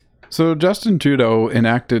So Justin Trudeau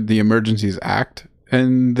enacted the Emergencies Act,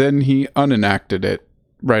 and then he unenacted it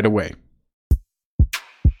right away.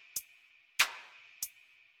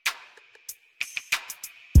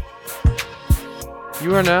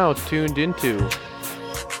 You are now tuned into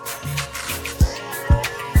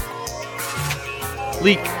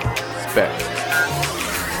Leak Spec.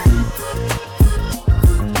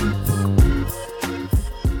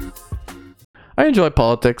 I enjoy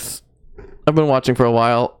politics. I've been watching for a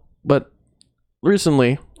while, but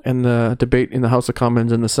recently, in the debate in the House of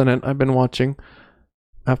Commons and the Senate, I've been watching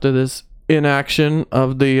after this inaction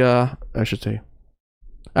of the,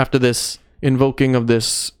 after this invoking of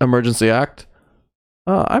this Emergency Act.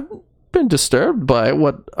 I've been disturbed by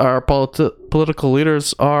what our political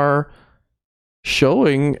leaders are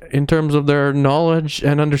showing in terms of their knowledge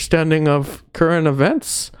and understanding of current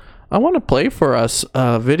events. I want to play for us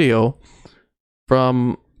a video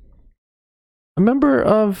from a member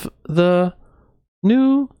of the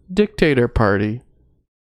New Dictator Party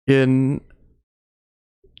in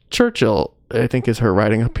Churchill, I think is her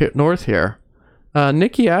riding up here, north here.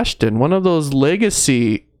 Nikki Ashton, one of those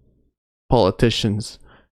legacy politicians,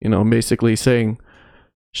 basically saying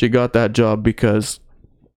she got that job because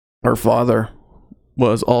her father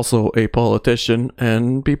was also a politician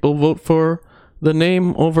and people vote for the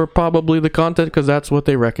name over probably the content because that's what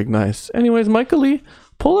they recognize. Anyways, Michael Lee,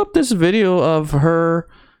 pull up this video of her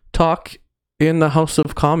talk in the House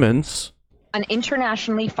of Commons. An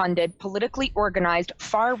internationally funded, politically organized,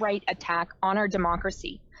 far-right attack on our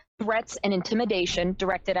democracy. Threats and intimidation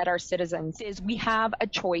directed at our citizens is we have a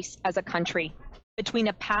choice as a country between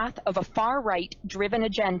a path of a far-right driven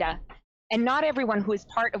agenda, and not everyone who is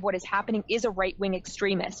part of what is happening is a right-wing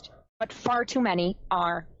extremist, but far too many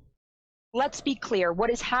are. Let's be clear, what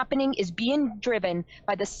is happening is being driven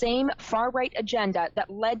by the same far-right agenda that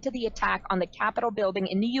led to the attack on the Capitol building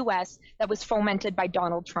in the US that was fomented by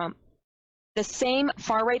Donald Trump. The same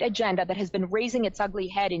far-right agenda that has been raising its ugly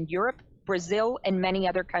head in Europe, Brazil, and many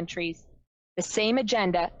other countries. The same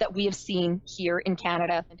agenda that we have seen here in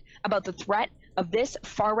Canada about the threat of this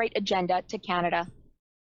far-right agenda to Canada.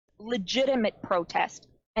 Legitimate protest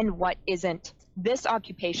and what isn't. This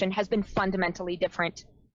occupation has been fundamentally different.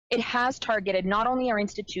 It has targeted not only our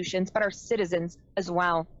institutions, but our citizens as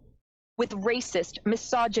well, with racist,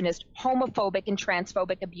 misogynist, homophobic, and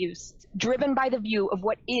transphobic abuse, driven by the view of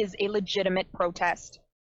what is a legitimate protest.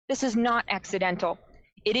 This is not accidental.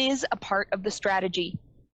 It is a part of the strategy.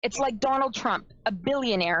 It's like Donald Trump, a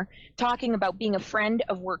billionaire, talking about being a friend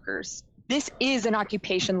of workers. This is an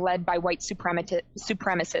occupation led by white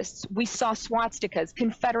supremacists. We saw swastikas,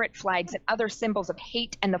 Confederate flags, and other symbols of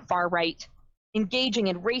hate and the far right, engaging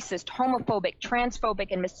in racist, homophobic, transphobic,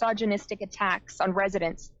 and misogynistic attacks on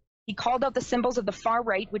residents. He called out the symbols of the far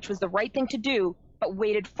right, which was the right thing to do, but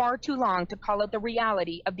waited far too long to call out the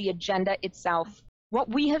reality of the agenda itself. What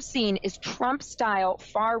we have seen is Trump-style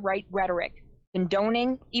far-right rhetoric,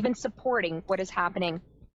 condoning, even supporting what is happening.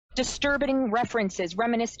 Disturbing references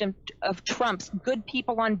reminiscent of Trump's good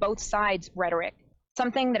people on both sides rhetoric,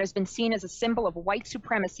 something that has been seen as a symbol of white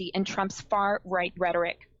supremacy in Trump's far-right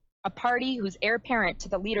rhetoric. A party whose heir apparent to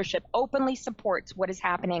the leadership openly supports what is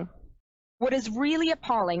happening. What is really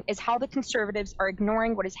appalling is how the Conservatives are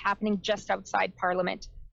ignoring what is happening just outside Parliament.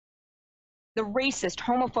 The racist,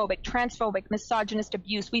 homophobic, transphobic, misogynist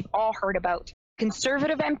abuse we've all heard about.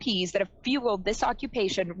 Conservative MPs that have fueled this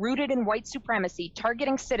occupation rooted in white supremacy,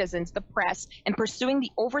 targeting citizens, the press, and pursuing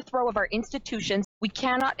the overthrow of our institutions. We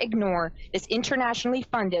cannot ignore this internationally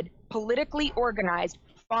funded, politically organized,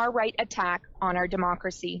 far-right attack on our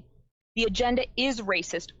democracy. The agenda is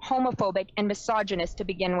racist, homophobic, and misogynist to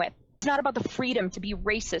begin with. It's not about the freedom to be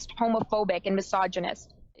racist, homophobic, and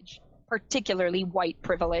misogynist, particularly white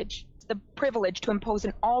privilege. It's the privilege to impose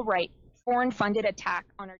an all-right, foreign-funded attack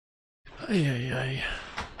on our...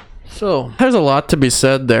 So, there's a lot to be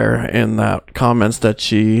said there in that comments that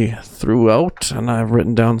she threw out, and I've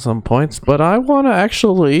written down some points, but I want to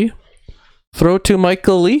actually throw to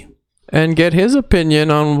Michael Lee and get his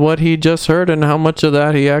opinion on what he just heard and how much of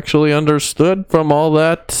that he actually understood from all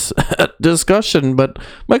that discussion. But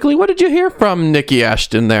Michael Lee, what did you hear from Nikki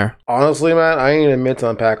Ashton there? Honestly, man, I ain't even meant to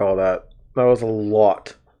unpack all that. That was a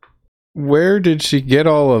lot. Where did she get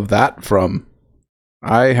all of that from?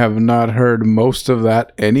 I have not heard most of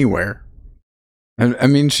that anywhere. And I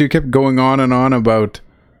mean, she kept going on and on about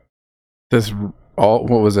this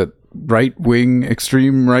right-wing,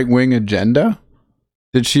 extreme right-wing agenda?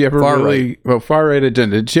 Did she ever far-right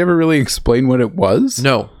agenda. Did she ever really explain what it was?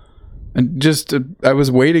 No. And just, I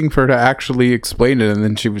was waiting for her to actually explain it, and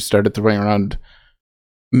then she started throwing around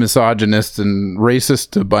misogynist and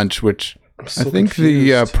racist a bunch, which I'm so I think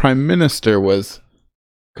the confused. prime minister was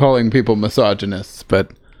calling people misogynists,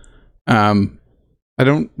 but I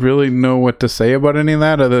don't really know what to say about any of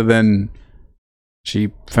that other than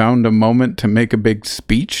she found a moment to make a big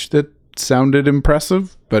speech that sounded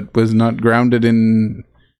impressive, but was not grounded in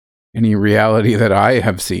any reality that I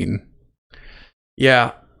have seen.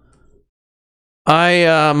 Yeah.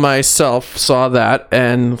 I myself saw that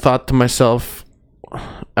and thought to myself,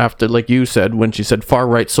 after, like you said, when she said far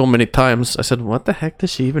right so many times, I said, what the heck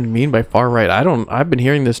does she even mean by far right? I've been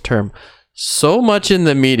hearing this term so much in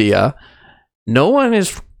the media. No one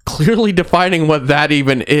is clearly defining what that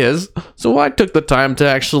even is. So I took the time to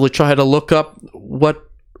actually try to look up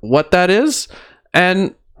what that is,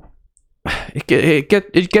 and it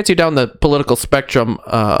gets you down the political spectrum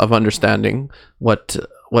of understanding what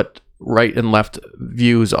right and left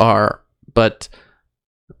views are. But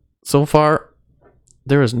so far,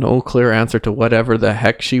 there is no clear answer to whatever the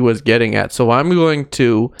heck she was getting at. So I'm going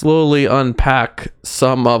to slowly unpack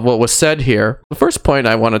some of what was said here. The first point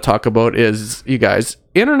I want to talk about is, you guys,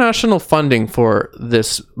 international funding for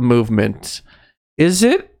this movement. Is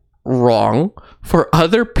it wrong for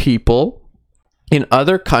other people in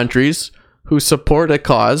other countries who support a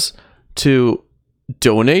cause to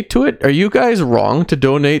donate to it? Are you guys wrong to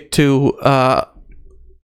donate to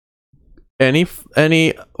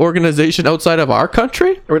any organization outside of our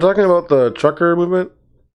country? Are we talking about the trucker movement?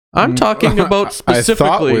 I'm talking about specifically. I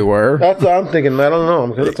thought we were. That's what I'm thinking. I don't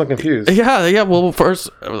know. I'm so confused. Yeah. Well, first,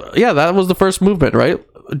 that was the first movement, right?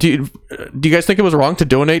 Do you guys think it was wrong to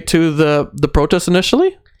donate to the protest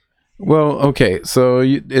initially? Well, okay, so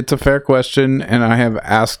it's a fair question, and I have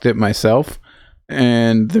asked it myself,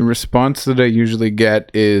 and the response that I usually get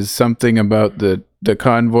is something about the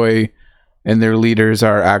convoy and their leaders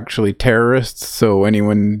are actually terrorists, so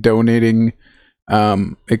anyone donating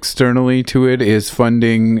externally to it is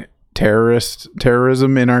funding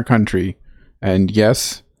terrorism in our country. And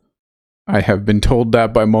yes, I have been told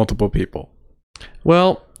that by multiple people.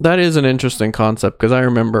 Well, that is an interesting concept, because I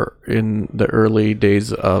remember in the early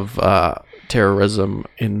days of terrorism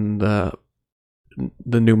in the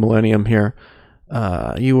new millennium here,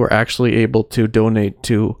 you were actually able to donate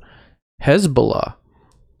to Hezbollah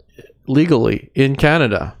legally in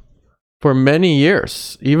Canada for many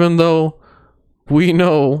years, even though we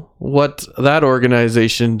know what that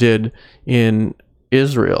organization did in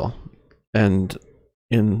Israel and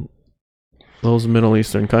in those Middle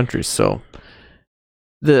Eastern countries. So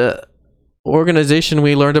the organization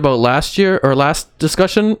we learned about last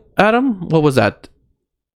discussion, Adam, what was that?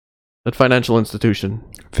 That financial institution?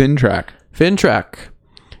 FinTrack.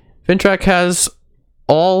 FinTrack has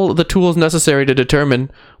all the tools necessary to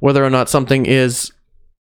determine whether or not something is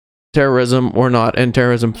terrorism or not, and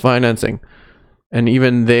terrorism financing. And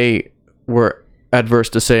even they were adverse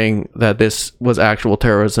to saying that this was actual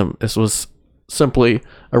terrorism. This was simply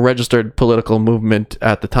a registered political movement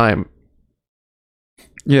at the time.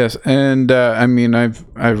 Yes, and I mean, I've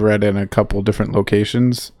read in a couple different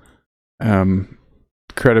locations,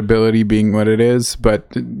 credibility being what it is, but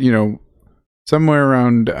you know, somewhere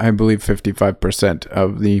around, I believe, 55%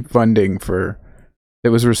 of the funding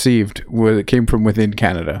that was received came from within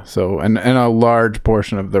Canada. So, and a large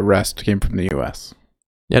portion of the rest came from the U.S.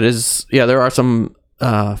 It is. Yeah, there are some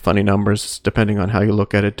funny numbers depending on how you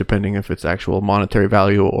look at it, depending if it's actual monetary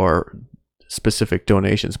value or specific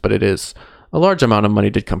donations. But it is a large amount of money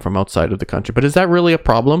did come from outside of the country. But is that really a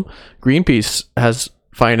problem? Greenpeace has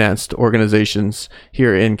financed organizations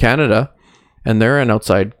here in Canada, and they're an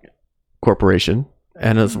outside corporation,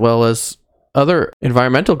 and as well as other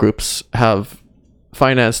environmental groups have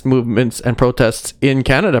financed movements and protests in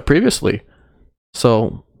Canada previously.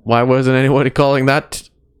 So why wasn't anybody calling that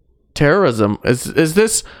terrorism? Is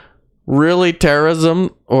this really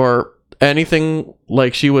terrorism or anything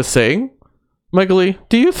like she was saying? Michael Lee,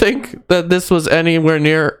 do you think that this was anywhere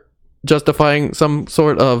near justifying some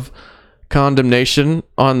sort of condemnation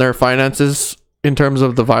on their finances in terms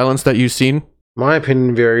of the violence that you've seen? My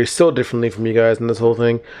opinion varies so differently from you guys in this whole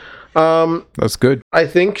thing. That's good. I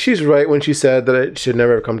think she's right when she said that it should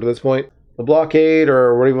never have come to this point. The blockade,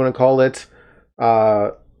 or what do you want to call it,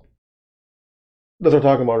 that's what I'm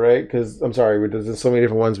talking about, right? Because, I'm sorry, there's so many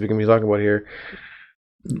different ones we can be talking about here.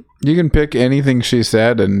 You can pick anything she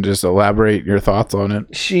said and just elaborate your thoughts on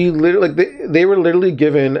it. She literally, like, they were literally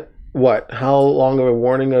given, how long of a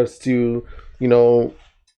warning as to,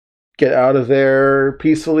 get out of there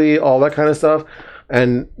peacefully, all that kind of stuff.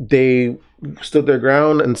 And they stood their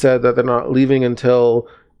ground and said that they're not leaving until,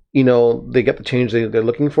 they get the change they're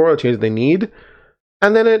looking for, the change they need.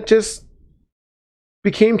 And then it just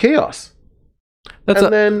became chaos.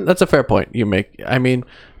 That's a fair point you make. I mean,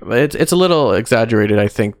 it's a little exaggerated, I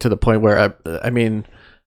think, to the point where I mean,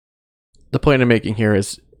 the point I'm making here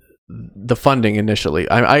is the funding initially.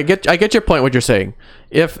 I get your point. What you're saying.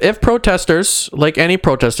 If protesters, like any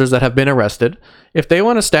protesters that have been arrested, if they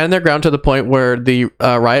want to stand their ground to the point where the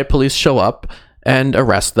riot police show up and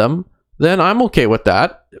arrest them, then I'm okay with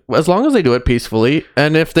that, as long as they do it peacefully.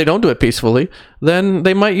 And if they don't do it peacefully, then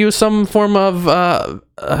they might use some form of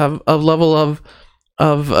level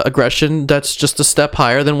of aggression that's just a step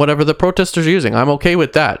higher than whatever the protesters are using. I'm okay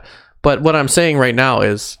with that. But what I'm saying right now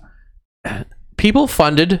is, people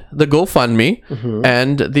funded the GoFundMe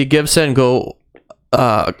and the Give Send Go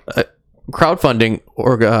crowdfunding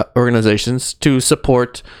organizations to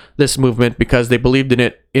support this movement because they believed in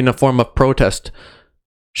it in a form of protest.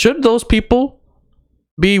 Should those people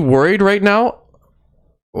be worried right now,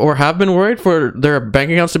 or have been worried for their bank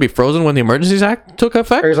accounts to be frozen when the Emergencies Act took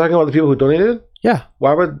effect? Are you talking about the people who donated? Yeah.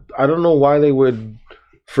 I don't know why they would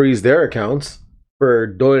freeze their accounts for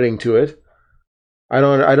donating to it.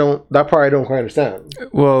 That part I don't quite understand.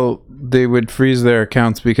 Well, they would freeze their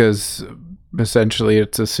accounts because essentially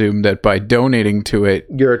it's assumed that by donating to it,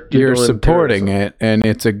 you're supporting it, and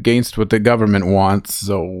it's against what the government wants,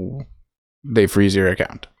 so they freeze your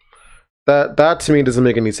account. That to me doesn't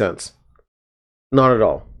make any sense. Not at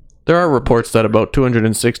all. There are reports that about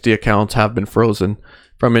 260 accounts have been frozen,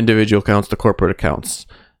 from individual accounts to corporate accounts.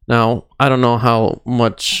 Now, I don't know how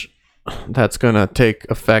much that's going to take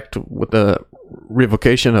effect with the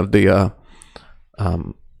revocation of the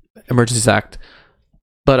Emergencies Act,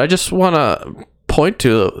 but I just want to point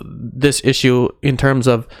to this issue in terms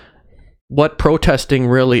of what protesting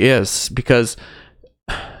really is, because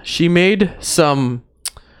she made a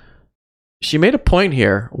point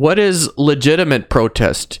here. What is legitimate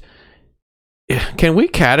protest? Can we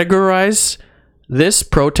categorize this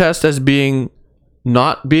protest as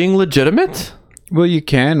not being legitimate? Well, you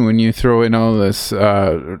can when you throw in all this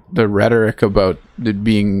the rhetoric about it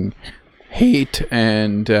being hate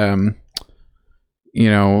and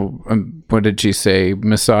what did she say?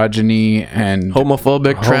 Misogyny and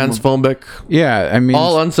homophobic, transphobic. Yeah, I mean,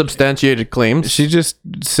 all unsubstantiated claims. She just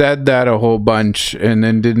said that a whole bunch and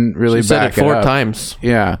then didn't really back it up. She said it 4 times.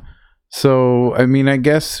 Yeah. So, I mean, I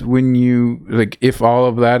guess when you, like, if all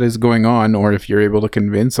of that is going on, or if you're able to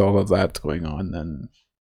convince all of that's going on, then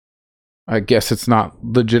I guess it's not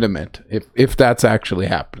legitimate if that's actually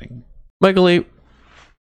happening. Michael Lee,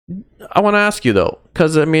 I want to ask you, though,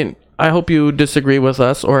 because, I mean, I hope you disagree with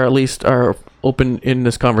us, or at least are open in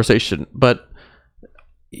this conversation, but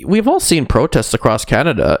we've all seen protests across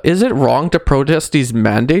Canada. Is it wrong to protest these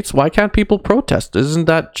mandates? Why can't people protest? Shouldn't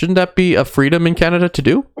that be a freedom in Canada to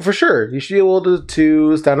do? For sure. You should be able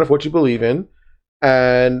to stand up for what you believe in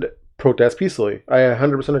and protest peacefully. I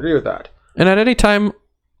 100% agree with that. And at any time,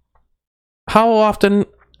 how often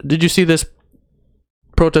did you see this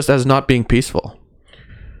protest as not being peaceful?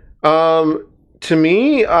 To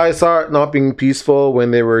me, I saw it not being peaceful when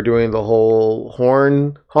they were doing the whole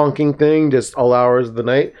horn honking thing, just all hours of the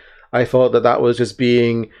night. I felt that was just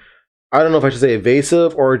being, I don't know if I should say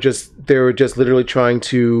evasive, or just they were just literally trying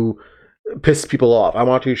to piss people off. I'm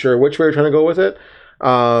not too sure which way they're trying to go with it.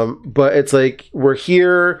 But it's like, we're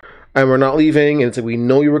here and we're not leaving, and it's like, we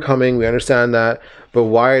know you were coming, we understand that, but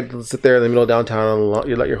why sit there in the middle of downtown and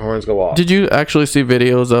you let your horns go off? Did you actually see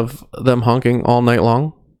videos of them honking all night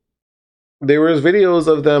long? There was videos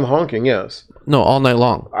of them honking, yes. No, all night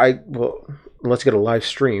long. Well, unless you get a live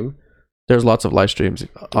stream. There's lots of live streams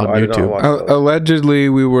on YouTube. Allegedly,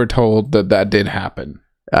 we were told that did happen.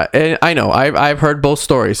 And I know. I've heard both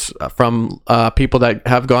stories from people that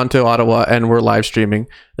have gone to Ottawa and were live streaming.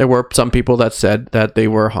 There were some people that said that they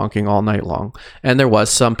were honking all night long, and there was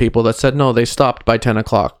some people that said no, they stopped by 10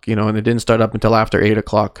 o'clock. And it didn't start up until after 8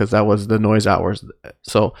 o'clock because that was the noise hours.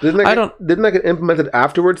 So didn't that get implemented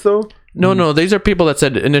afterwards though? No. These are people that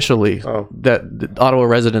said initially that the Ottawa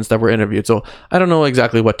residents that were interviewed. So I don't know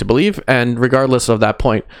exactly what to believe. And regardless of that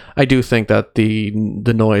point, I do think that the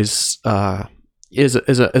noise is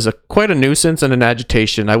a quite a nuisance and an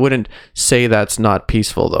agitation. I wouldn't say that's not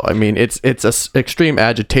peaceful though. I mean, it's a extreme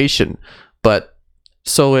agitation, but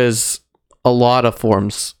so is a lot of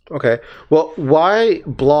forms. Okay. Well, why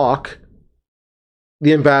block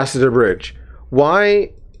the Ambassador Bridge?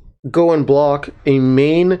 Why go and block a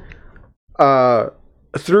main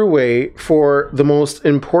throughway for the most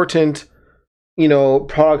important,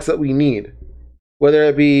 products that we need, whether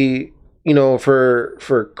it be,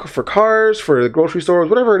 for cars, for the grocery stores,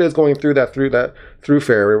 whatever it is going through that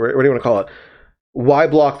thoroughfare, what do you want to call it? Why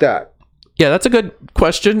block that? Yeah, that's a good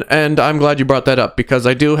question, and I'm glad you brought that up because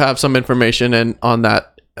I do have some information on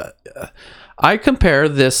that. I compare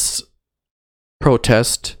this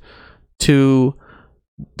protest to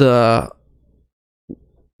the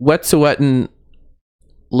Wet'suwet'en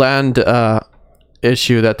land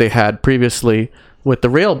issue that they had previously with the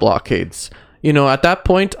rail blockades. You know, at that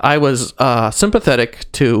point, I was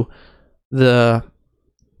sympathetic to the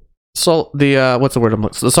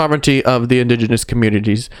the sovereignty of the indigenous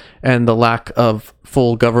communities and the lack of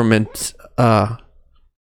full government not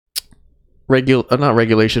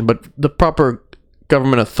regulation, but the proper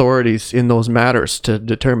government authorities in those matters to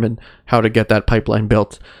determine how to get that pipeline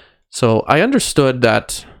built. So I understood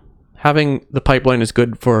that having the pipeline is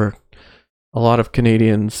good for a lot of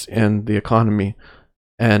Canadians and the economy,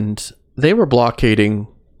 and they were blockading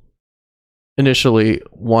initially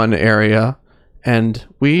one area, and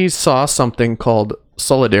we saw something called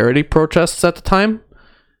solidarity protests at the time.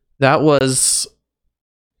 That was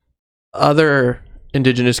other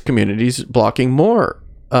indigenous communities blocking more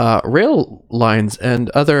rail lines and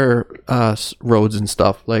other roads and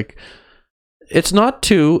stuff. Like, it's not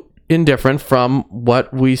too indifferent from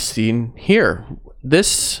what we've seen here.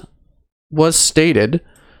 This was stated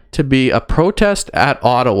to be a protest at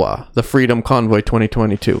Ottawa, the Freedom Convoy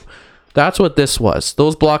 2022. That's what this was.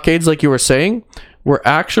 Those blockades, like you were saying, were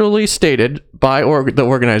actually stated by the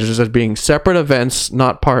organizers as being separate events,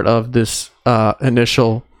 not part of this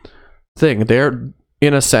initial thing. They're,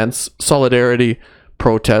 in a sense, solidarity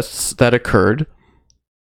protests that occurred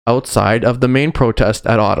outside of the main protest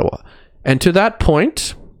at Ottawa. And to that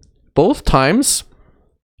point, both times,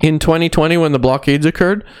 in 2020 when the blockades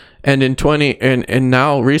occurred, and in and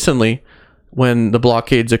now recently when the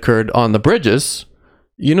blockades occurred on the bridges,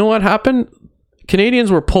 you know what happened?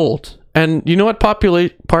 Canadians were polled, and you know what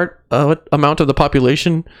what amount of the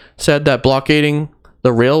population said that blockading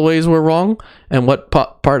the railways were wrong, and what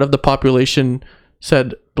part of the population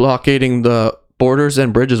said blockading the borders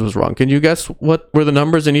and bridges was wrong. Can you guess what were the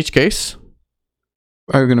numbers in each case?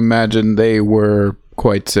 I can imagine they were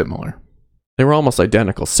quite similar. They were almost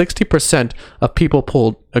identical. 60% of people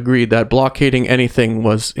polled agreed that blockading anything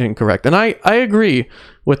was incorrect. And I agree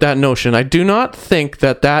with that notion. I do not think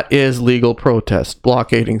that that is legal protest,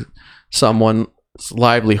 blockading someone's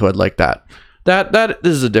livelihood like that. That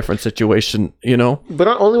is a different situation, you know? But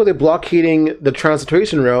not only were they blockading the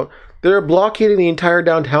transportation route, they're blockading the entire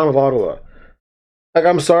downtown of Ottawa. Like,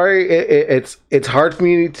 I'm sorry, it's hard for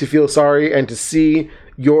me to feel sorry and to see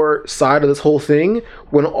your side of this whole thing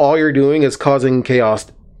when all you're doing is causing chaos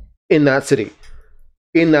in that city,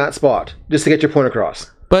 in that spot, just to get your point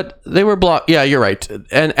across. But they were blocked. Yeah, you're right.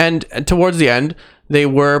 And towards the end, they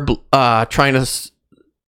were trying to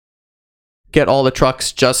get all the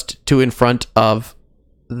trucks just to in front of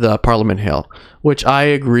the Parliament Hill, which I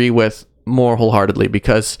agree with more wholeheartedly,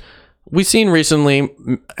 because we've seen recently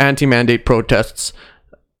anti-mandate protests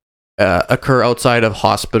occur outside of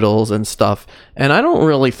hospitals and stuff, and I don't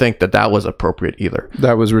really think that that was appropriate either.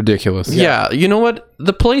 That was ridiculous. Yeah, you know what?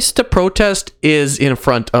 The place to protest is in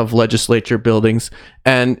front of legislature buildings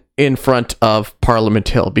and in front of Parliament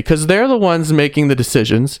Hill, because they're the ones making the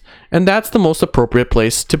decisions, and that's the most appropriate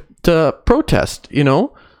place to protest, you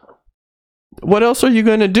know? What else are you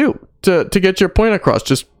going to do to get your point across?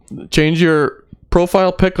 Just change your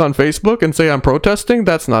profile pic on Facebook and say I'm protesting?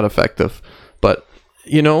 That's not effective. But,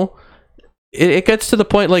 you know, it gets to the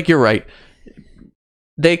point, like, you're right.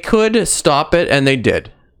 They could stop it, and they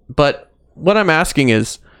did. But what I'm asking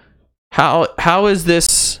is, how is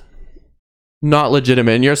this not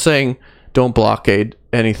legitimate? And you're saying don't blockade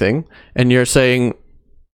anything, and you're saying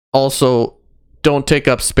also don't take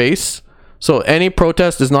up space. So any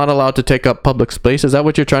protest is not allowed to take up public space. Is that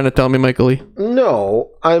what you're trying to tell me, Michael Lee? No,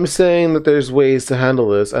 I'm saying that there's ways to handle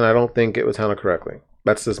this, and I don't think it was handled correctly.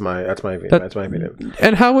 That's my view. That's my opinion.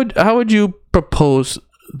 And how would you propose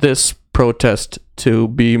this protest to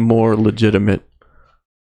be more legitimate?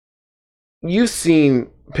 You've seen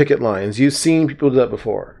picket lines. You've seen people do that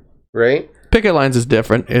before, right? Picket lines is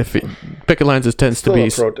different. Picket lines tends to be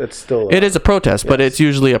it is a protest, yes. But it's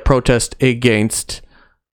usually a protest against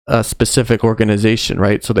a specific organization,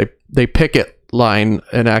 right? So they picket line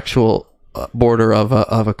an actual border of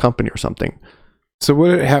a company or something. So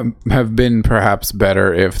would it have been perhaps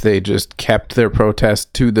better if they just kept their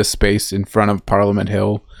protest to the space in front of Parliament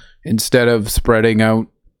Hill instead of spreading out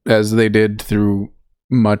as they did through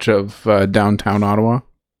much of downtown Ottawa?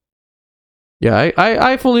 Yeah,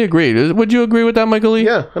 I fully agree. Would you agree with that, Michael Lee?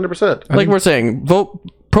 Yeah, 100%. Like we're saying,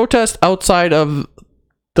 protest outside of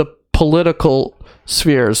the political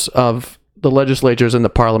spheres of the legislatures and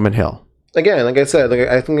the Parliament Hill. Again, like I said,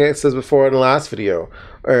 I think it says before in the last video,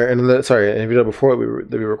 or in a video before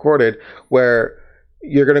that we recorded, where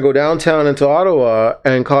you're going to go downtown into Ottawa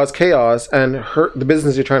and cause chaos and hurt the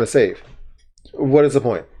business you're trying to save. What is the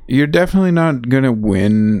point? You're definitely not going to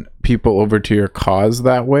win people over to your cause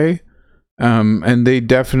that way. And they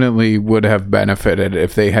definitely would have benefited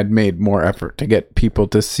if they had made more effort to get people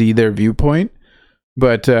to see their viewpoint.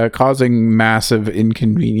 But causing massive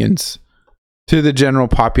inconvenience to the general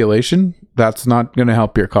population, that's not going to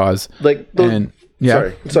help your cause. Like, those,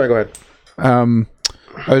 sorry, go ahead.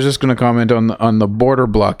 I was just going to comment on the border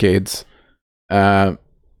blockades. That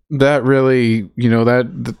really,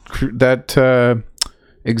 that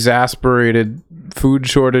exasperated food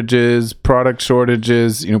shortages, product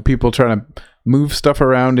shortages, people trying to move stuff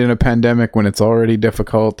around in a pandemic when it's already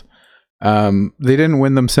difficult. They didn't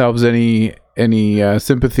win themselves any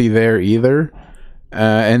sympathy there either.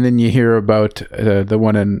 And then you hear about the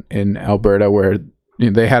one in Alberta where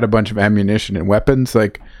they had a bunch of ammunition and weapons.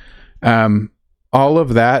 Like, all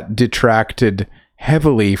of that detracted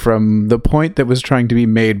heavily from the point that was trying to be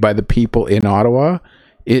made by the people in Ottawa.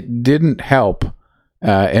 It didn't help.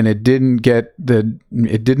 And it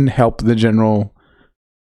didn't help the general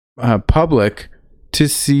public to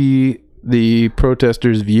see the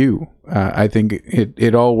protesters' view. I think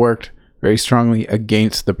it all worked very strongly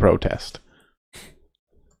against the protest.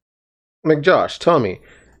 Like, Josh, tell me,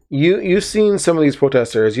 you've seen some of these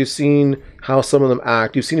protesters. You've seen how some of them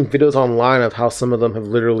act. You've seen videos online of how some of them have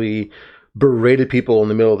literally berated people in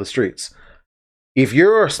the middle of the streets. If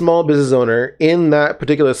you're a small business owner in that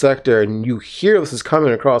particular sector and you hear this is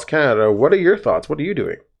coming across Canada, what are your thoughts? What are you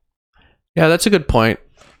doing? Yeah, that's a good point.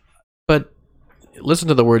 But listen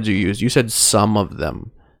to the words you used. You said some of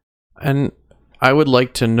them. And I would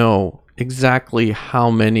like to know exactly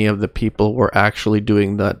how many of the people were actually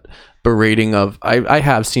doing that berating of... I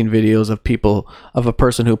have seen videos of people, of a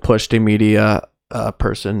person who pushed a media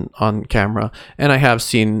person on camera. And I have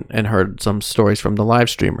seen and heard some stories from the live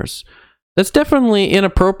streamers. That's definitely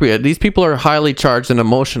inappropriate. These people are highly charged and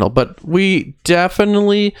emotional, but we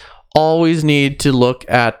definitely always need to look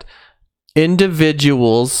at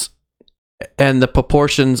individuals and the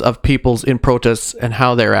proportions of people's in protests and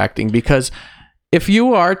how they're acting. Because if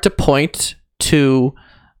you are to point to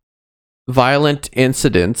violent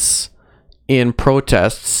incidents in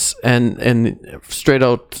protests and straight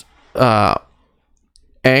out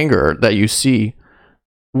anger that you see,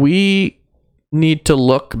 we need to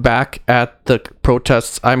look back at the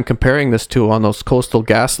protests I'm comparing this to on those Coastal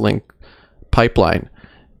GasLink pipeline.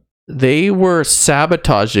 They were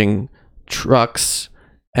sabotaging trucks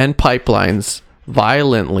and pipelines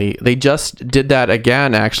violently. They just did that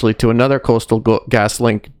again, actually, to another Coastal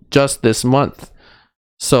GasLink just this month.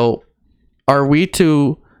 So are we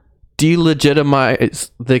to delegitimize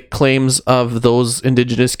the claims of those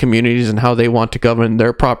Indigenous communities and how they want to govern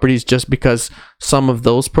their properties just because some of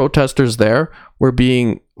those protesters there were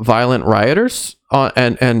being violent rioters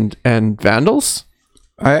and vandals?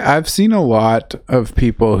 I've seen a lot of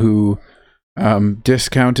people who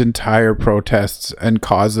discount entire protests and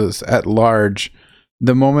causes at large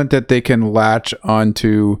the moment that they can latch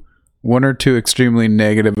onto one or two extremely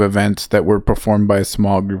negative events that were performed by a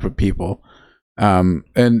small group of people. And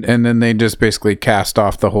then they just basically cast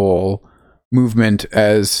off the whole movement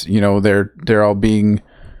as, they're all being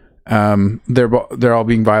they're all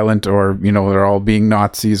being violent, or they're all being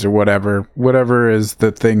Nazis, or whatever is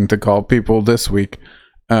the thing to call people this week.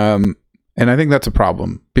 And I think that's a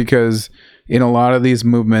problem, because in a lot of these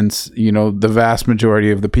movements, the vast majority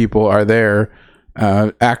of the people are there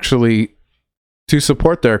actually to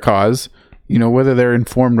support their cause. Whether they're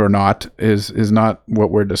informed or not is not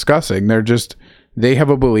what we're discussing. They have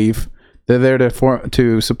a belief. They're there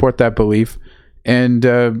to support that belief. And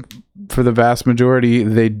for the vast majority,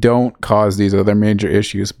 they don't cause these other major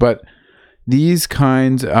issues. But these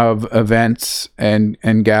kinds of events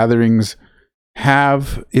and gatherings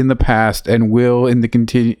have in the past and will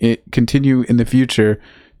continue in the future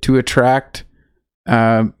to attract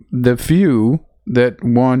the few that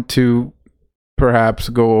want to perhaps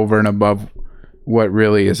go over and above what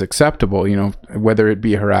really is acceptable, whether it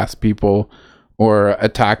be harass people or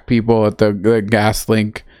attack people at the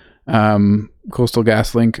GasLink, Coastal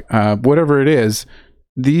GasLink, whatever it is.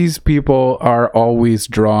 These people are always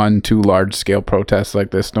drawn to large scale protests like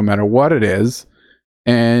this, no matter what it is.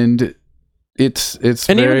 And it's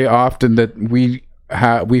very often that we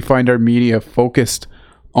find our media focused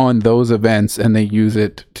on those events, and they use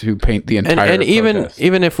it to paint the entire and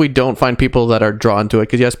even if we don't find people that are drawn to it,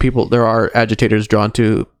 because yes, there are agitators drawn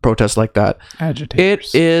to protests like that.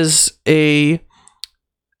 It is a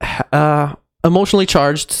emotionally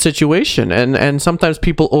charged situation, and sometimes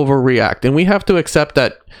people overreact, and we have to accept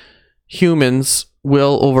that humans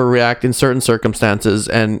will overreact in certain circumstances,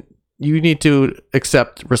 and you need to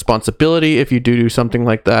accept responsibility if you do something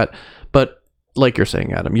like that. But like you're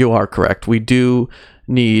saying, Adam, you are correct. We do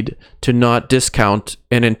need to not discount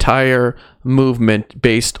an entire movement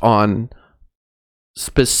based on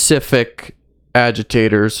specific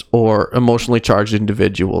agitators or emotionally charged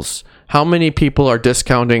individuals. How many people are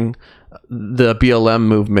discounting the BLM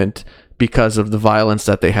movement because of the violence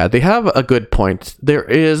that they had? They have a good point. There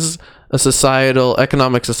is a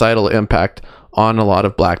economic societal impact on a lot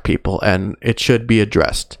of black people, and it should be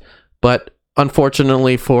addressed. But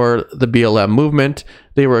unfortunately for the BLM movement,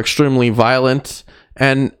 they were extremely violent,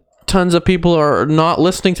 and tons of people are not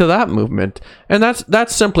listening to that movement, and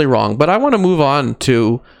that's simply wrong. But I want to move on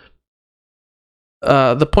to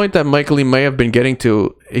the point that Michael Lee may have been getting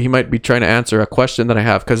to. He might be trying to answer a question that I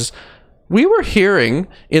have, because we were hearing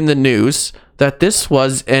in the news that this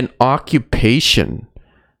was an occupation,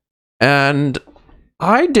 and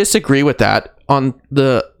I disagree with that on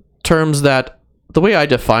the terms that the way I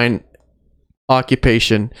define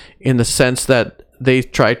occupation, in the sense that they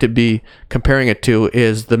try to be comparing it to,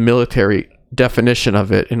 is the military definition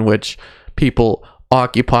of it, in which people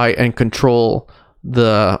occupy and control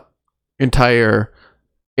the entire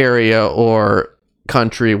area or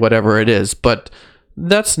country, whatever it is. But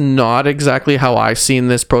that's not exactly how I've seen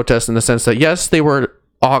this protest, in the sense that, yes, they were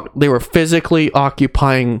physically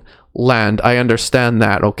occupying land. I understand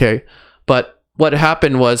that, okay? But what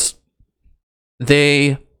happened was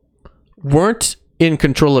they weren't in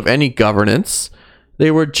control of any governance.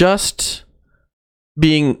 They were just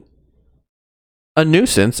being a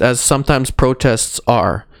nuisance, as sometimes protests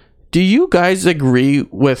are. Do you guys agree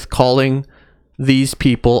with calling these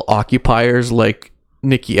people occupiers, like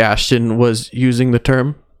Nikki Ashton was using the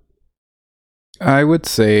term? I would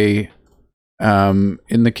say, in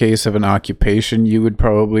the case of an occupation, you would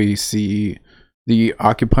probably see the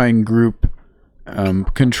occupying group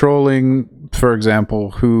controlling, for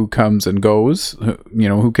example, who comes and goes,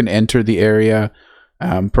 who can enter the area,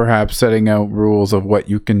 perhaps setting out rules of what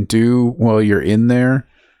you can do while you're in there.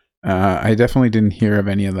 I definitely didn't hear of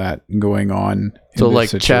any of that going on. So like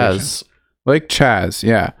Chaz. Like Chaz,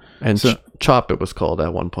 yeah. And Chop, it was called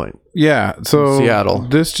at one point. Yeah, so Seattle.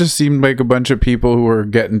 This just seemed like a bunch of people who were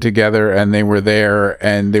getting together, and they were there,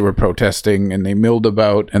 and they were protesting, and they milled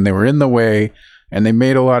about, and they were in the way, and they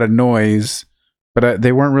made a lot of noise, but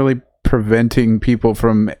they weren't really preventing people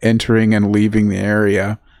from entering and leaving the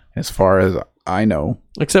area, as far as I know.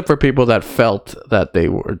 Except for people that felt that they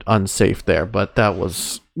were unsafe there, but that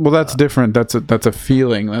was... Well, that's different. That's a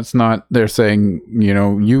feeling. That's not, they're saying,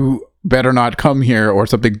 you better not come here or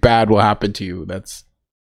something bad will happen to you.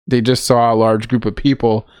 They just saw a large group of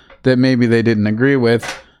people that maybe they didn't agree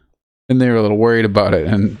with, and they were a little worried about it.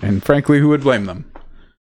 And frankly, who would blame them?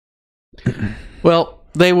 Well,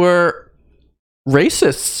 they were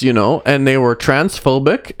racists, and they were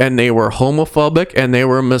transphobic, and they were homophobic, and they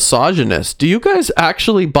were misogynist. Do you guys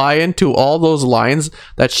actually buy into all those lines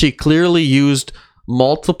that she clearly used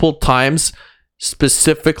multiple times,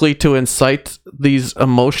 specifically to incite these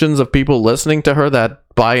emotions of people listening to her that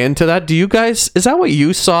buy into that? Do you guys, is that what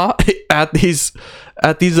you saw at these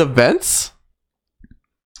events?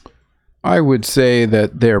 I would say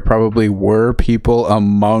that there probably were people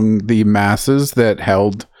among the masses that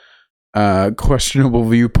held questionable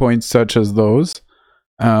viewpoints such as those,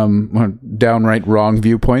 downright wrong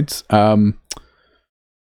viewpoints.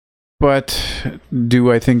 But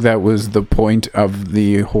do I think that was the point of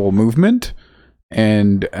the whole movement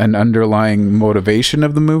and an underlying motivation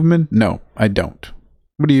of the movement? No, I don't.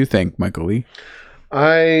 What do you think, Michael Lee?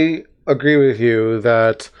 I agree with you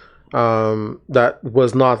that that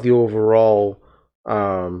was not the overall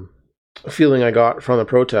feeling I got from the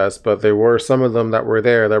protest, but there were some of them that were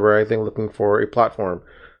there that were, I think, looking for a platform,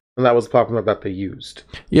 and that was the platform that they used.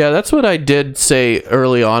 Yeah, that's what I did say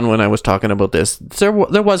early on when I was talking about this. There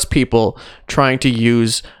was people trying to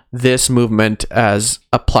use this movement as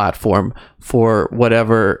a platform for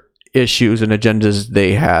whatever issues and agendas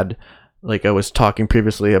they had. Like I was talking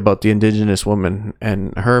previously about the Indigenous woman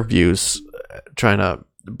and her views, trying to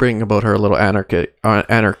bring about her little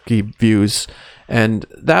anarchy views, and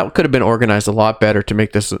that could have been organized a lot better to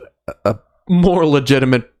make this a more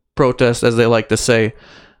legitimate protest, as they like to say.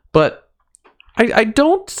 But I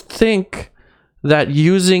don't think that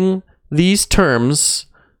using these terms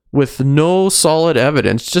with no solid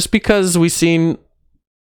evidence, just because we've seen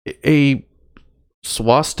a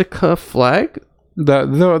swastika flag,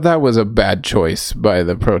 that was a bad choice by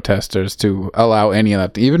the protesters to allow any of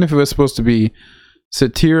that, even if it was supposed to be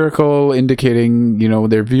satirical, indicating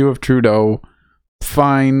their view of Trudeau.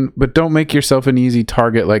 fine, but don't make yourself an easy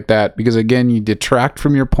target like that, because again, you detract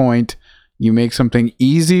from your point. You make something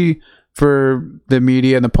easy for the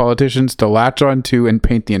media and the politicians to latch onto and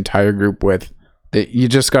paint the entire group with. You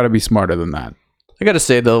just got to be smarter than that. I gotta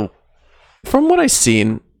say though, from what I've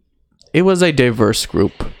seen, it was a diverse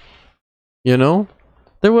group. You know,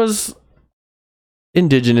 there was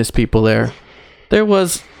indigenous people there. There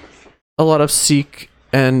was a lot of Sikh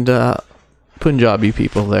and Punjabi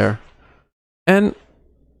people there. And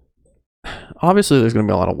obviously there's going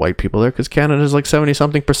to be a lot of white people there because Canada is like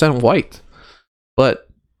 70-something% white. But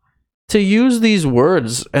to use these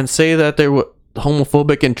words and say that they were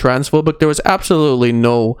homophobic and transphobic, there was absolutely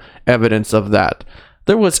no evidence of that.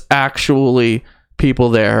 There was actually people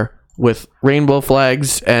there with rainbow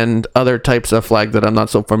flags and other types of flags that I'm not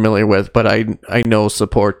so familiar with, but I know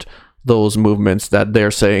support those movements that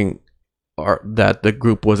they're saying are that the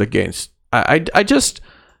group was against. I just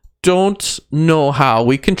don't know how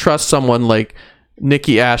we can trust someone like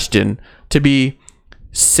Nikki Ashton to be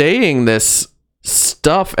saying this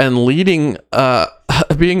stuff and leading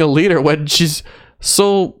being a leader when she's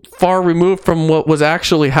so far removed from what was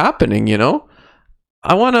actually happening, you know?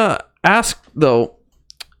 I want to ask though,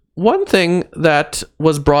 one thing that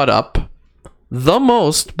was brought up the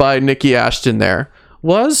most by Nikki Ashton there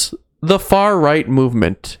was the far right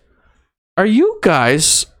movement. Are you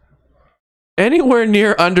guys anywhere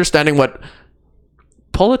near understanding what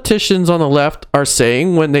politicians on the left are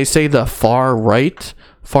saying when they say the far right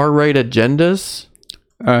agendas?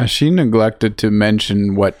 She neglected to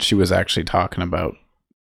mention what she was actually talking about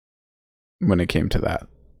when it came to that.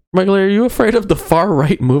 Michael, are you afraid of the far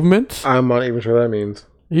right movement? I'm not even sure what that means.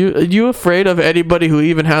 Are you afraid of anybody who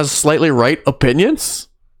even has slightly right opinions?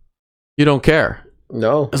 You don't care.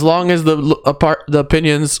 No. As long as the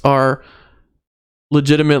opinions are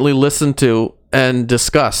legitimately listened to and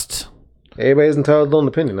discussed. Everybody's entitled to an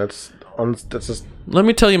opinion. That's just... Let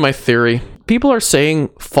me tell you my theory. People are saying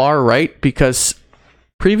far right because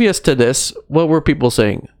previous to this, what were people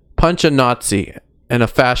saying? Punch a Nazi and a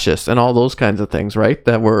fascist and all those kinds of things, right?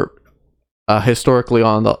 That were historically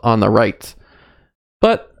on the right.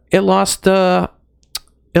 But it lost the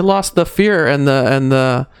fear and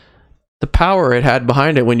the power it had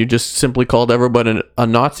behind it when you just simply called everybody a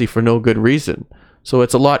Nazi for no good reason. So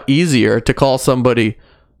it's a lot easier to call somebody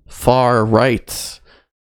far right,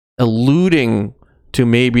 alluding to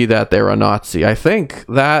maybe that they're a Nazi. I think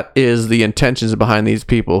that is the intentions behind these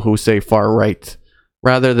people who say far right,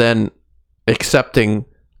 rather than accepting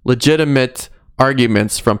legitimate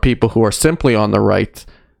arguments from people who are simply on the right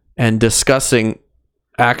and discussing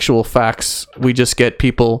actual facts. We just get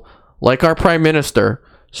people like our Prime Minister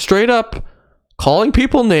straight up calling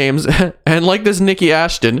people names and like this Nikki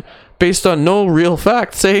Ashton based on no real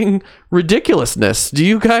fact saying ridiculousness. Do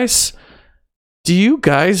you guys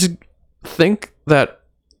think that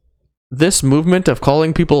this movement of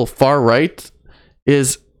calling people far right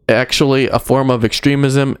is actually a form of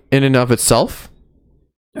extremism in and of itself?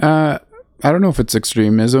 I don't know if it's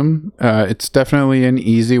extremism. It's definitely an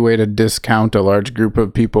easy way to discount a large group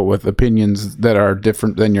of people with opinions that are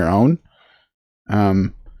different than your own.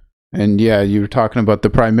 And yeah, you were talking about the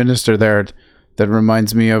Prime Minister there. That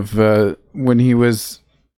reminds me of when he was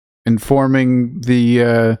informing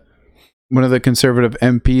the one of the conservative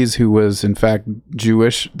MPs who was in fact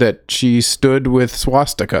Jewish that she stood with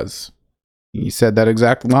swastikas. He said that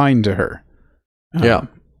exact line to her. Yeah.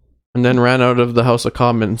 And then ran out of the House of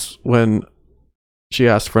Commons when she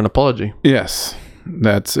asked for an apology. Yes,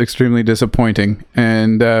 that's extremely disappointing.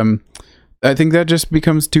 And I think that just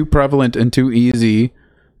becomes too prevalent and too easy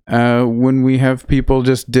when we have people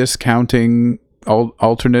just discounting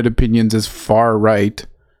alternate opinions as far right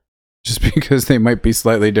just because they might be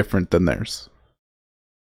slightly different than theirs.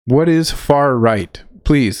 What is far right?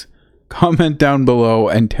 Please comment down below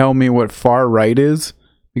and tell me what far right is,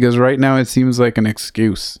 because right now it seems like an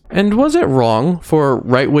excuse. And was it wrong for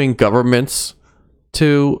right-wing governments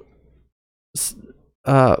to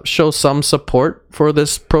show some support for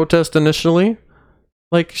this protest initially?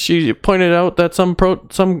 Like she pointed out that some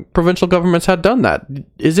provincial governments had done that.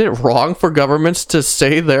 Is it wrong for governments to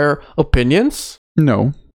say their opinions?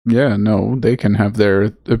 No. Yeah, no. They can have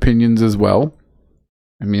their opinions as well.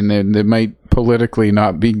 I mean, they might politically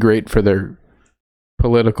not be great for their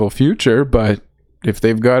political future, but if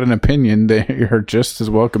they've got an opinion, they are just as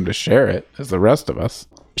welcome to share it as the rest of us.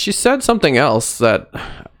 She said something else that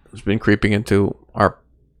has been creeping into our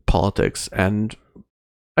politics, and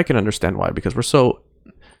I can understand why, because we're so...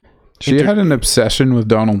 She had an obsession with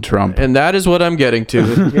Donald Trump. And that is what I'm getting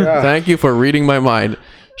to. Yeah. Thank you for reading my mind.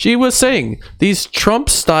 She was saying these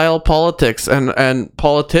Trump-style politics and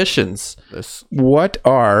politicians. What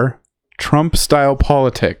are Trump-style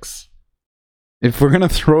politics? If we're gonna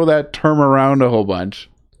throw that term around a whole bunch,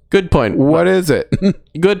 Good point. what is it?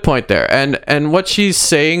 Good point there. And what she's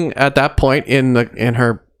saying at that point in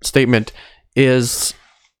her statement is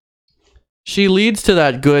she leads to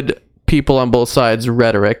that good people on both sides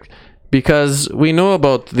rhetoric, because we know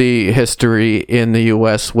about the history in the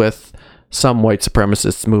US with some white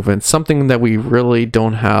supremacist movements, something that we really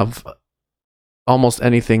don't have almost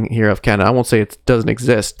anything here of Canada. I won't say it doesn't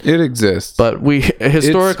exist. It exists, But we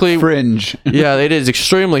historically, it's fringe. yeah, it is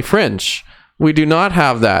extremely fringe. We do not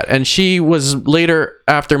have that. And she was later,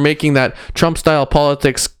 after making that Trump style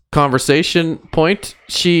politics conversation point,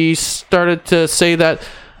 she started to say that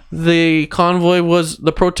the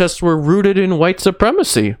protests were rooted in white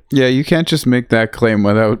supremacy. Yeah, you can't just make that claim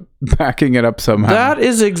without backing it up somehow. That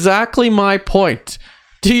is exactly my point.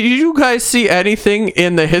 Do you guys see anything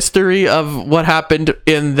in the history of what happened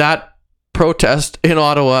in that protest in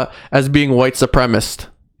Ottawa as being white supremacist?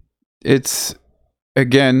 It's,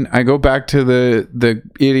 again, I go back to the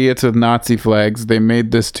idiots with Nazi flags. They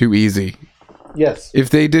made this too easy. Yes.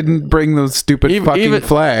 If they didn't bring those stupid fucking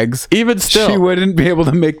flags, even still, she wouldn't be able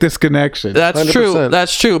to make this connection. That's 100%. true.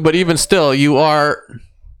 That's true. But even still, you are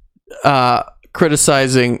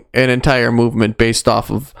criticizing an entire movement based off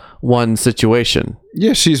of one situation.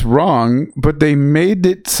 Yeah, she's wrong, but they made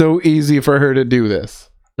it so easy for her to do this.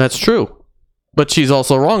 That's true. But she's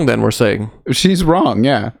also wrong, then, we're saying. She's wrong,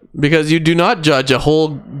 yeah. Because you do not judge a whole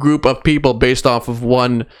group of people based off of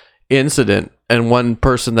one incident and one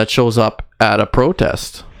person that shows up at a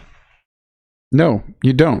protest. No,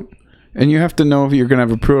 you don't. And you have to know, if you're going to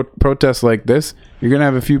have a protest like this, you're going to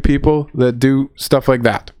have a few people that do stuff like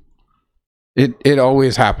that. It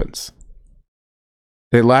always happens.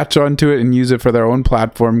 They latch onto it and use it for their own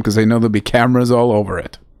platform because they know there'll be cameras all over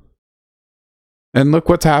it. And look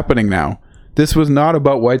what's happening now. This was not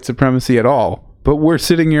about white supremacy at all, but we're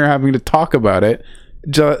sitting here having to talk about it,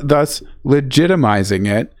 thus legitimizing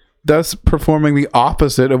it, thus performing the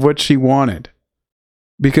opposite of what she wanted.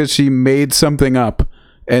 Because she made something up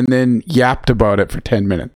and then yapped about it for 10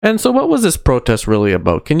 minutes. And so what was this protest really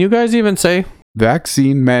about? Can you guys even say?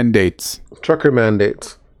 Vaccine mandates. Trucker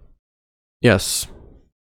mandates. Yes.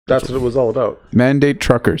 That's what it was all about. Mandate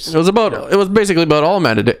truckers. It was basically about all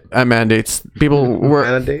mandates. People were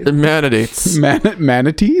mandates.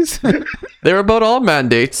 Manatees? They were about all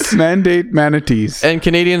mandates. Mandate manatees. And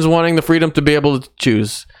Canadians wanting the freedom to be able to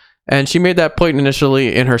choose. And she made that point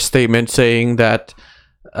initially in her statement, saying that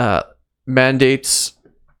mandates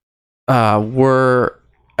were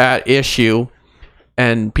at issue,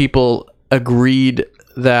 and people agreed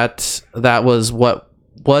that that was what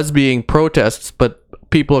was being protests, but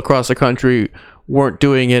people across the country weren't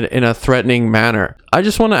doing it in a threatening manner. I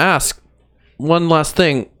just want to ask one last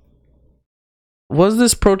thing. Was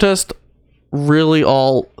this protest really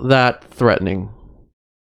all that threatening?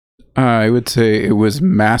 I would say it was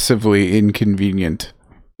massively inconvenient.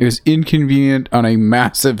 It was inconvenient on a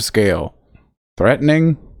massive scale.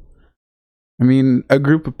 Threatening? I mean, a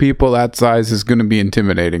group of people that size is going to be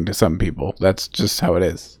intimidating to some people. That's just how it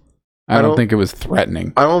is. I don't think it was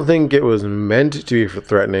threatening. I don't think it was meant to be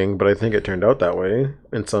threatening, but I think it turned out that way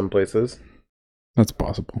in some places. That's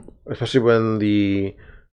possible. Especially when the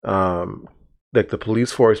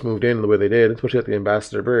police force moved in the way they did, especially at the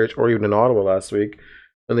Ambassador Bridge, or even in Ottawa last week,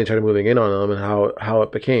 when they started moving in on them, and how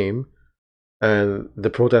it became. And the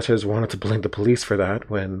protesters wanted to blame the police for that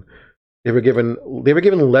when they were given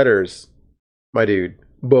letters, my dude,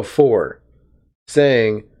 before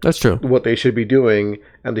saying That's true. what they should be doing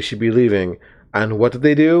and they should be leaving. And what did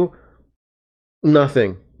they do?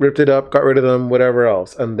 Nothing. Ripped it up, got rid of them, whatever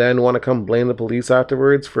else. And then want to come blame the police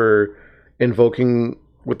afterwards for invoking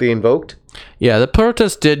what they invoked? Yeah, the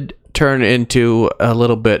protest did turn into a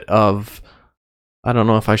little bit of, I don't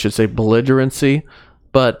know if I should say belligerency,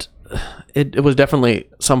 but it was definitely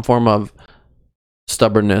some form of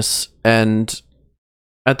stubbornness. And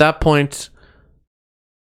at that point,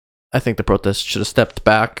 I think the protest should have stepped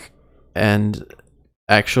back and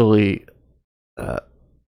actually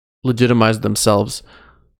legitimized themselves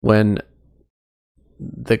when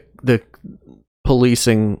the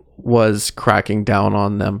policing was cracking down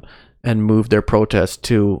on them and moved their protest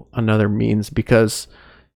to another means, because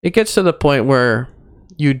it gets to the point where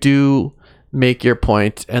you do make your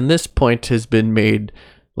point, and this point has been made,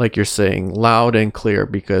 like you're saying, loud and clear,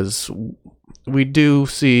 because we do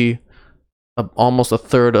see almost a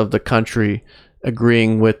third of the country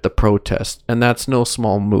agreeing with the protest, and that's no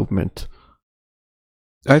small movement.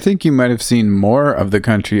 I think you might have seen more of the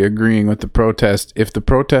country agreeing with the protest if the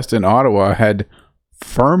protest in Ottawa had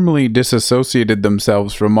firmly disassociated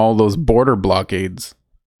themselves from all those border blockades.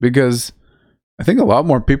 Because I think a lot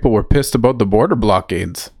more people were pissed about the border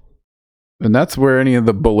blockades. And that's where any of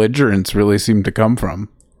the belligerence really seemed to come from.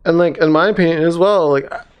 And like, in my opinion as well,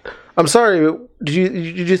 like, I'm sorry, but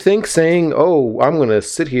did you think saying, "Oh, I'm going to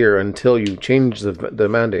sit here until you change the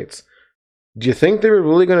mandates"? Do you think they were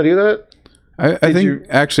really going to do that? I think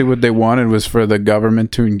actually what they wanted was for the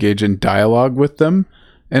government to engage in dialogue with them.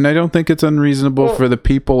 And I don't think it's unreasonable for the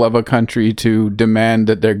people of a country to demand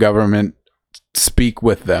that their government speak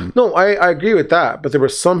with them. No, I agree with that. But there were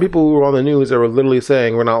some people who were on the news that were literally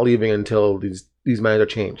saying, "We're not leaving until these mandates are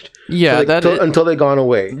changed." Yeah, so until they've gone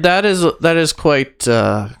away. That is quite.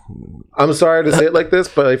 I'm sorry to say it like this,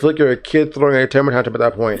 but I feel like you're a kid throwing a temper tantrum at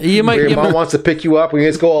that point. Your mom wants to pick you up and you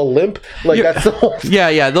just go all limp. Like, that's the whole thing.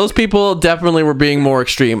 Yeah. Those people definitely were being more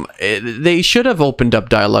extreme. They should have opened up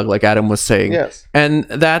dialogue, like Adam was saying. Yes. And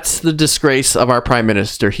that's the disgrace of our prime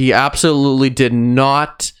minister. He absolutely did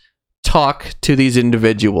not talk to these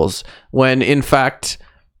individuals when, in fact,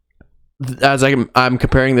 as I'm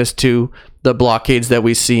comparing this to the blockades that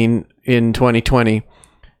we've seen in 2020.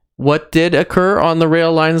 What did occur on the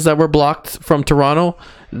rail lines that were blocked from Toronto?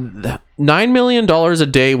 $9 million a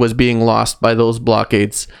day was being lost by those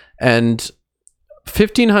blockades, and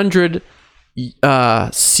 1,500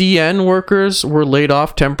 CN workers were laid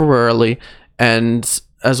off temporarily, and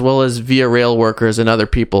as well as Via Rail workers and other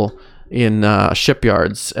people in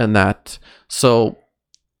shipyards and that. So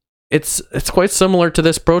it's quite similar to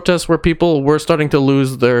this protest where people were starting to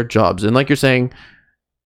lose their jobs, and like you're saying,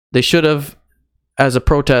 they should have, as a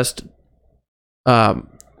protest,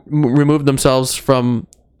 removed themselves from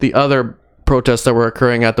the other protests that were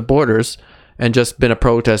occurring at the borders and just been a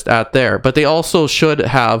protest at there. But they also should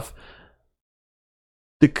have,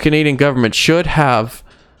 the Canadian government should have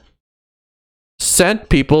sent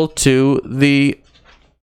people to the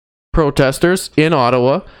protesters in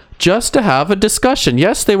Ottawa just to have a discussion.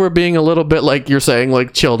 Yes, they were being a little bit, like you're saying,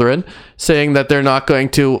 like children, saying that they're not going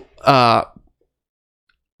to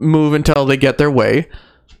move until they get their way.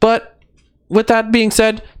 But with that being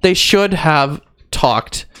said, they should have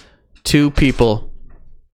talked to people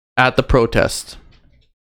at the protest.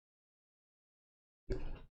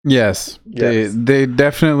 Yes. They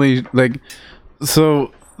definitely, like,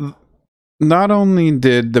 so not only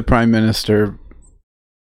did the Prime Minister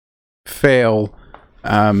fail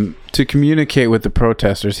to communicate with the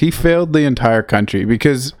protesters, he failed the entire country,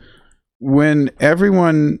 because when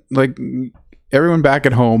everyone back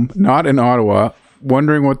at home, not in Ottawa,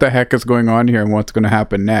 wondering what the heck is going on here and what's going to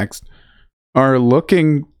happen next, are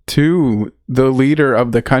looking to the leader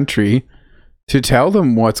of the country to tell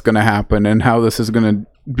them what's going to happen and how this is going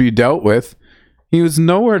to be dealt with, he was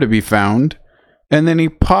nowhere to be found. And then he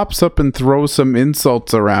pops up and throws some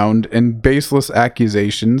insults around and baseless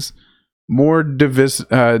accusations, more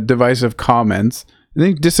divisive comments, and then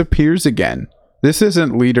he disappears again. This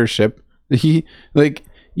isn't leadership.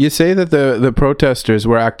 You say that the protesters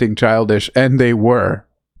were acting childish, and they were.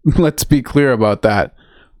 Let's be clear about that.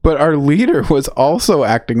 But our leader was also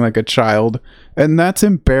acting like a child, and that's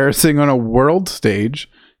embarrassing on a world stage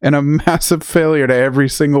and a massive failure to every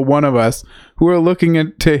single one of us who are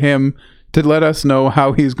looking to him to let us know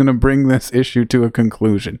how he's going to bring this issue to a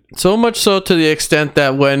conclusion. So much so to the extent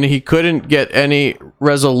that when he couldn't get any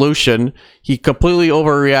resolution, he completely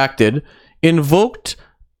overreacted, invoked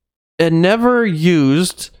a never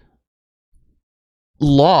used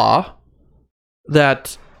law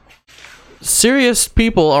that serious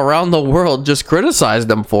people around the world just criticized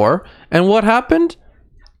them for. And what happened?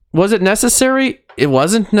 Was it necessary? It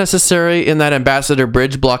wasn't necessary in that Ambassador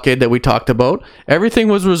Bridge blockade that we talked about. Everything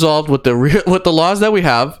was resolved with the laws that we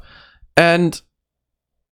have, and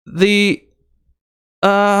the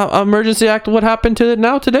Emergency Act. What happened to it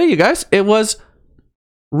now today, you guys? It was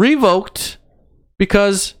revoked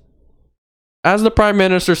because, as the Prime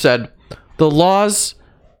Minister said, the laws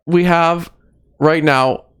we have right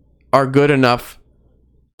now are good enough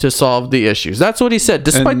to solve the issues. That's what he said,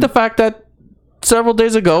 despite the fact that several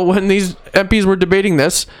days ago, when these MPs were debating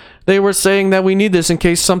this, they were saying that we need this in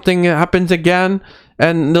case something happens again,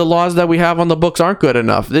 and the laws that we have on the books aren't good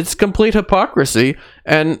enough. It's complete hypocrisy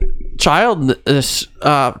and childishness.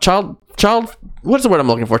 What's the word I'm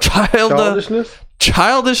looking for?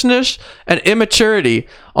 Childishness and immaturity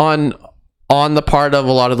on the part of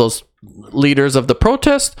a lot of those leaders of the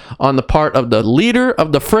protest, on the part of the leader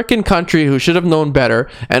of the frickin' country who should have known better,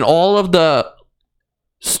 and all of the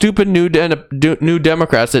stupid new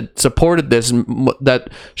Democrats that supported this that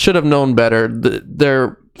should have known better.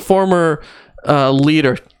 Their former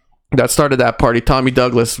leader that started that party, Tommy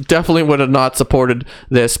Douglas, definitely would have not supported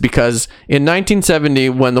this, because in 1970,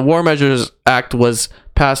 when the War Measures Act was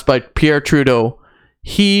passed by Pierre Trudeau,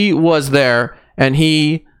 he was there and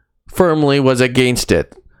he firmly was against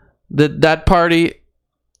it. That party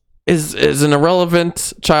is an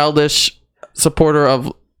irrelevant, childish supporter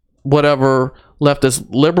of whatever leftist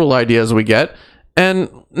liberal ideas we get. And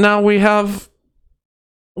now we have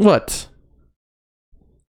what?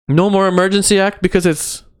 No more emergency act because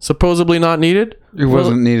it's supposedly not needed. It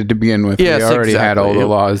wasn't needed to begin with. Yes, we already had all the exactly.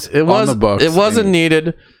 laws It was on the books. It wasn't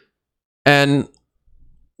needed, and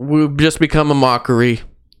we've just become a mockery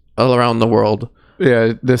all around the world.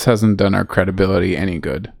 Yeah, this hasn't done our credibility any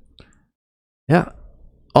good. Yeah,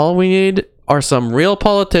 all we need are some real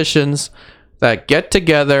politicians that get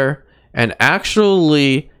together and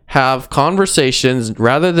actually have conversations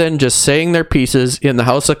rather than just saying their pieces in the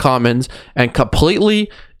House of Commons and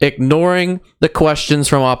completely ignoring the questions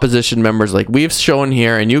from opposition members like we've shown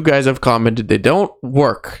here, and you guys have commented. They don't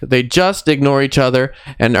work. They just ignore each other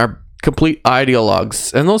and are complete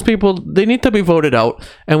ideologues. And those people, they need to be voted out,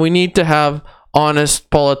 and we need to have honest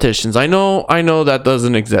politicians. I know that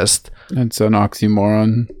doesn't exist. It's an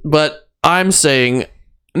oxymoron. But I'm saying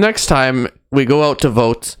next time we go out to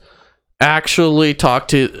vote, actually talk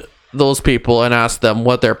to those people and ask them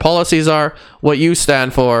what their policies are, what you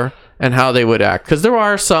stand for, and how they would act. Because there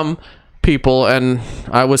are some people, and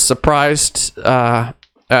I was surprised at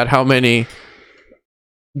how many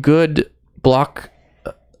good Bloc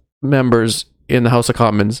members in the House of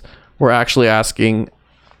Commons were actually asking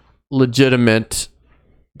legitimate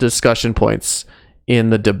discussion points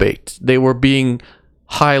in the debate. They were being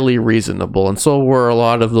highly reasonable, and so were a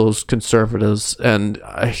lot of those conservatives. And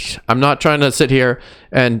I'm not trying to sit here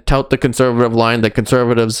and tout the conservative line that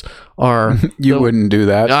conservatives are. You wouldn't do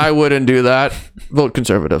that. I wouldn't do that. Vote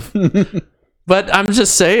conservative. But I'm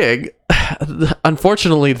just saying,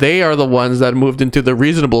 unfortunately, they are the ones that moved into the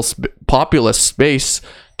reasonable populist space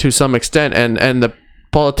to some extent, and the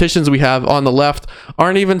politicians we have on the left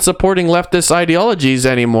aren't even supporting leftist ideologies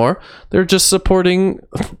anymore. They're just supporting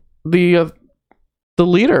the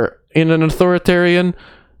leader in an authoritarian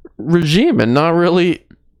regime and not really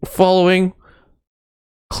following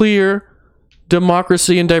clear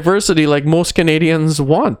democracy and diversity like most Canadians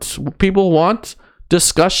want. People want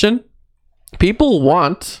discussion. People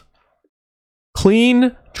want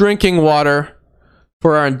clean drinking water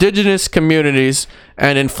for our Indigenous communities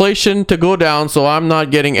and inflation to go down so I'm not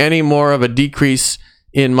getting any more of a decrease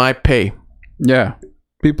in my pay. Yeah,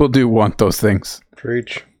 people do want those things.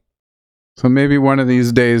 Preach. So maybe one of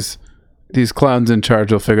these days, these clowns in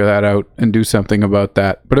charge will figure that out and do something about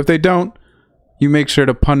that. But if they don't, you make sure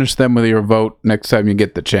to punish them with your vote next time you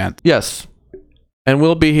get the chance. Yes. And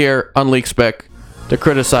we'll be here on Leak Spec to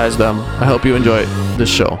criticize them. I hope you enjoy this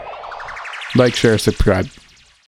show. Like, share, subscribe.